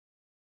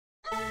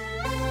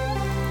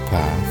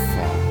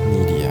Path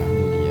Media.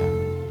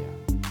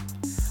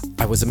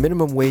 I was a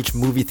minimum wage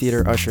movie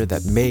theater usher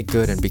that made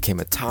good and became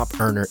a top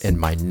earner in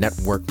my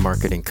network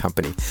marketing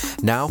company.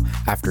 Now,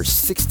 after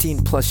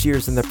 16 plus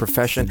years in the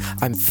profession,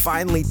 I'm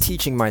finally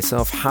teaching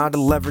myself how to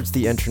leverage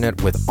the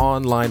internet with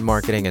online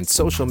marketing and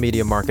social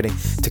media marketing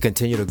to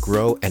continue to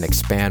grow and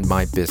expand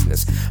my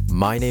business.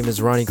 My name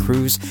is Ronnie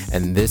Cruz,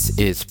 and this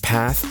is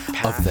Path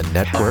of the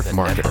Network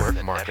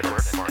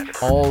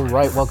Marketer. All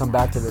right, welcome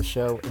back to the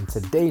show. In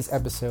today's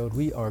episode,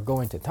 we are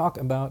going to talk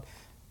about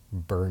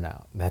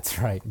burnout. That's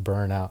right,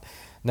 burnout.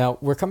 Now,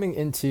 we're coming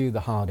into the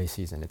holiday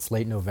season. It's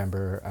late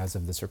November as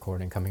of this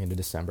recording, coming into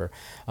December.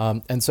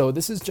 And so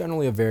this is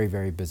generally a very,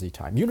 very busy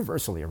time,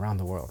 universally around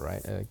the world,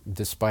 right?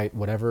 Despite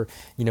whatever,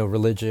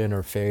 religion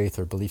or faith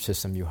or belief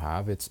system you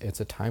have, it's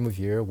a time of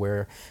year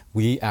where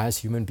we as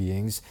human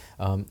beings,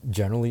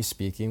 generally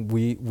speaking,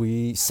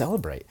 we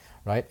celebrate,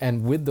 right?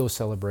 And with those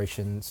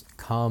celebrations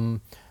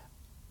come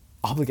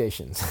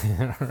obligations,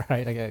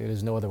 right?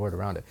 There's no other word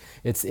around it.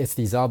 It's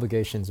these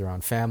obligations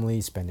around family,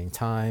 spending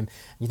time.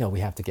 We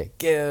have to get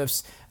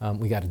gifts.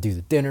 We got to do the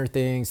dinner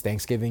things.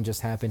 Thanksgiving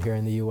just happened here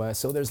in the U.S.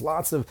 So there's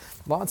lots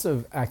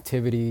of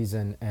activities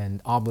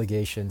and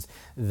obligations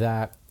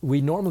that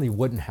we normally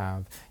wouldn't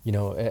have,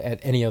 at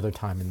any other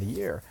time in the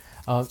year.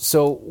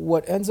 So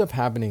what ends up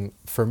happening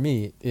for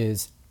me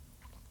is,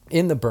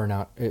 in the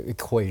burnout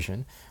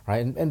equation,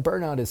 right? And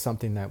burnout is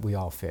something that we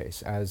all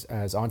face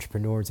as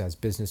entrepreneurs, as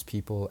business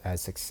people, as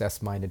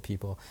success-minded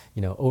people,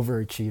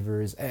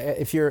 overachievers.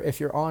 If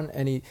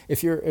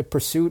you're in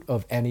pursuit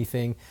of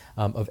anything,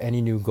 of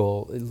any new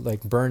goal,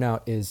 like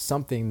burnout is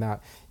something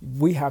that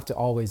we have to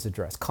always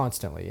address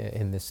constantly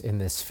in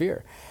this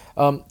sphere.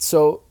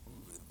 So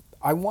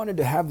I wanted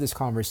to have this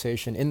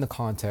conversation in the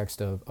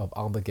context of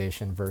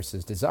obligation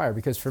versus desire,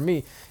 because for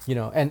me,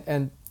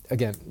 and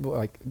again,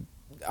 like,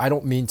 I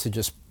don't mean to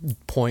just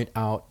point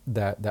out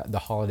that the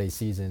holiday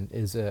season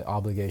is an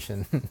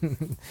obligation,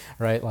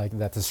 right? Like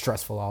that's a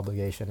stressful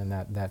obligation, and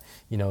that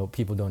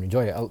people don't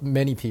enjoy it.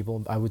 Many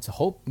people, I would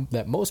hope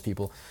that most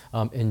people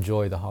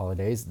enjoy the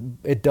holidays.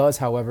 It does,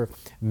 however,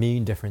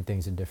 mean different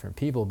things in different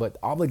people. But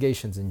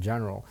obligations in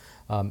general,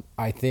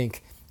 I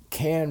think,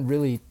 can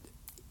really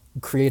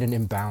create an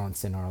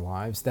imbalance in our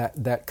lives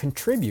that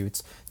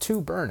contributes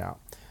to burnout.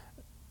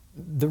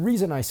 The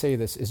reason I say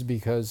this is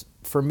because,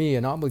 for me,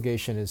 an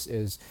obligation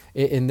is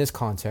in this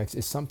context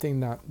is something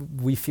that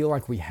we feel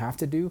like we have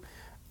to do,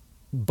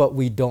 but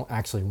we don't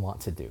actually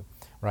want to do,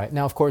 right?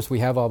 Now, of course, we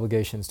have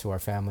obligations to our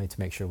family to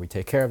make sure we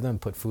take care of them,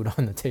 put food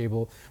on the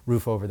table,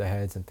 roof over the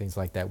heads, and things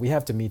like that. We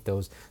have to meet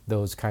those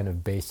kind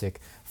of basic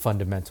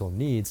fundamental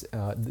needs,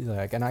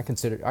 and I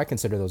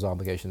consider those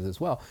obligations as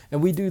well.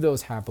 And we do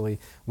those happily.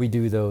 We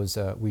do those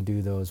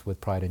with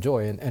pride and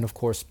joy. And of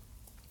course,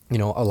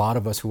 a lot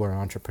of us who are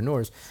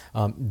entrepreneurs,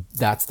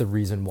 that's the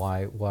reason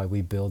why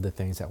we build the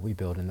things that we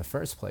build in the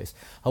first place.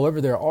 However,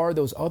 there are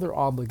those other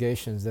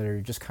obligations that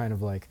are just kind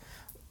of like,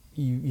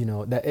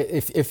 that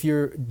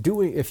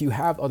if you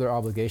have other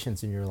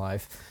obligations in your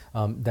life,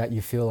 that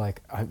you feel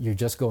like you're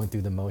just going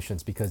through the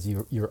motions because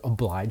you're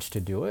obliged to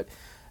do it,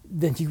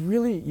 then you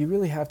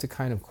really have to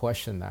kind of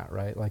question that,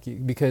 right?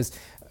 Because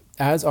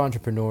as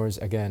entrepreneurs,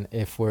 again,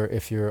 if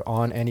you're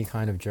on any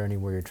kind of journey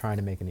where you're trying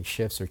to make any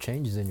shifts or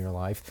changes in your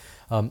life,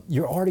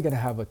 you're already going to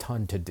have a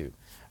ton to do,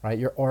 right?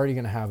 You're already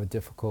going to have a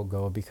difficult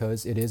go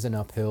because it is an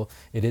uphill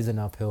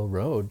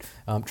road,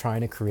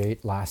 trying to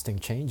create lasting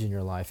change in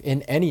your life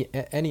in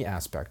any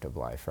aspect of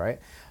life, right?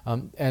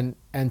 And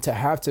to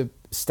have to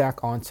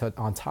stack on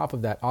top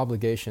of that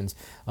obligations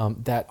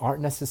that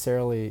aren't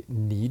necessarily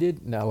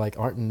needed, like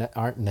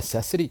aren't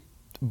necessity,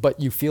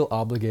 but you feel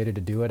obligated to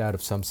do it out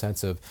of some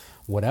sense of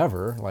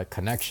whatever, like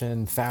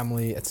connection,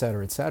 family, et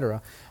cetera,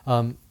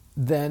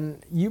 then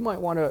you might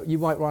want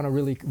to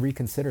really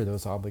reconsider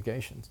those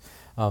obligations.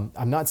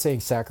 I'm not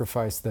saying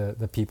sacrifice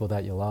the people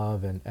that you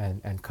love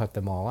and cut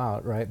them all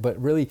out, right? But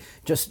really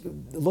just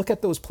look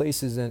at those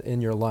places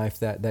in your life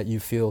that you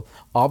feel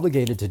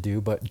obligated to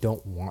do but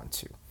don't want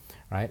to,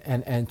 right?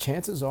 And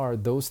chances are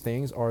those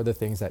things are the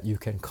things that you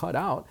can cut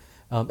out,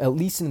 at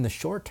least in the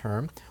short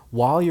term,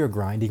 while you're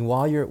grinding,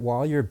 while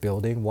you're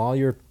building, while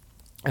you're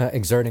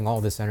exerting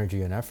all this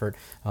energy and effort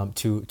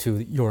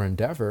to your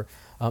endeavor,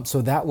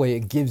 so that way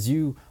it gives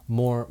you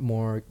more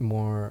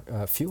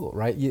fuel,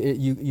 right?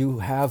 You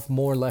have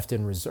more left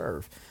in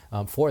reserve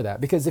for that.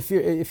 Because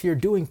if you're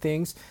doing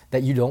things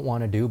that you don't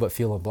want to do but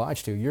feel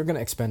obliged to, you're going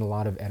to expend a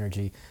lot of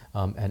energy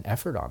and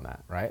effort on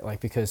that,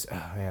 right? Because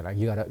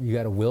you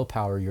gotta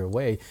willpower your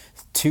way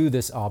to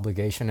this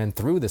obligation and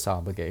through this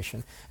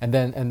obligation, and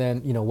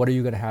then what are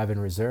you going to have in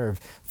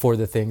reserve for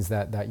the things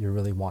that you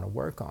really want to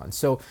work on?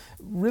 So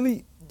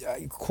really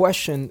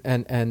question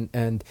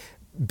and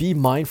be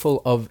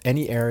mindful of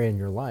any area in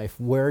your life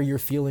where you're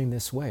feeling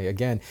this way.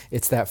 Again,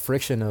 it's that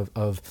friction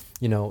of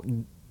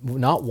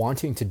not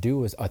wanting to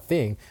do a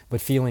thing, but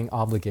feeling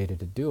obligated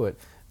to do it.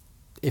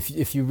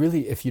 if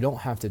you don't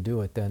have to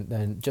do it,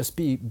 then just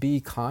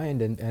be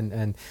kind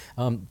and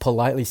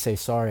politely say,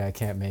 sorry, I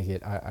can't make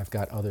it. I've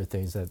got other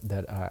things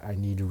that I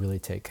need to really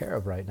take care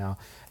of right now,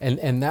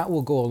 and that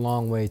will go a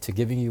long way to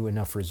giving you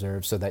enough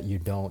reserve so that you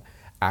don't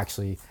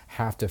actually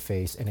have to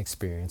face and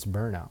experience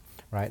burnout,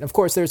 right? And of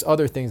course, there's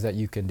other things that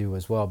you can do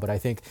as well, but I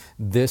think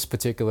this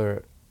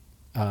particular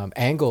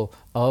angle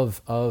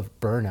of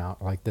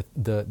burnout, like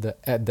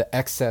the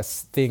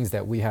excess things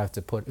that we have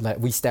to put, that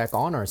we stack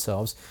on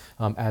ourselves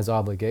as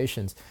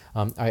obligations,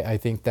 I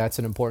think that's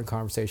an important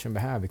conversation to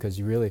have, because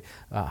you really,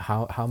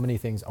 how many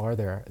things are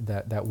there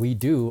that we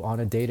do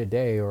on a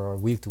day-to-day or a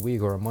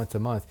week-to-week or a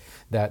month-to-month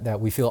that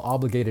we feel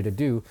obligated to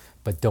do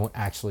but don't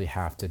actually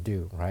have to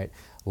do, right?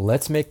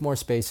 Let's make more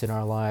space in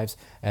our lives,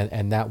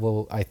 and that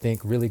will, I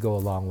think, really go a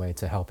long way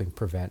to helping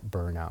prevent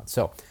burnout.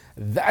 So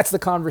that's the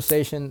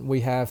conversation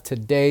we have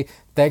today.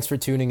 Thanks for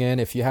tuning in.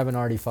 If you haven't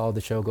already followed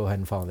the show, go ahead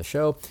and follow the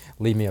show.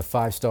 Leave me a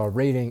 5-star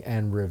rating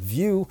and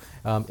review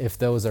if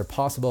those are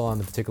possible on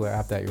the particular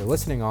app that you're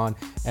listening on.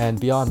 And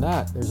beyond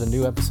that, there's a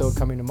new episode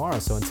coming tomorrow.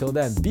 So until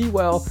then, be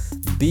well,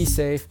 be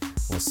safe.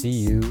 We'll see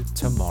you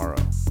tomorrow.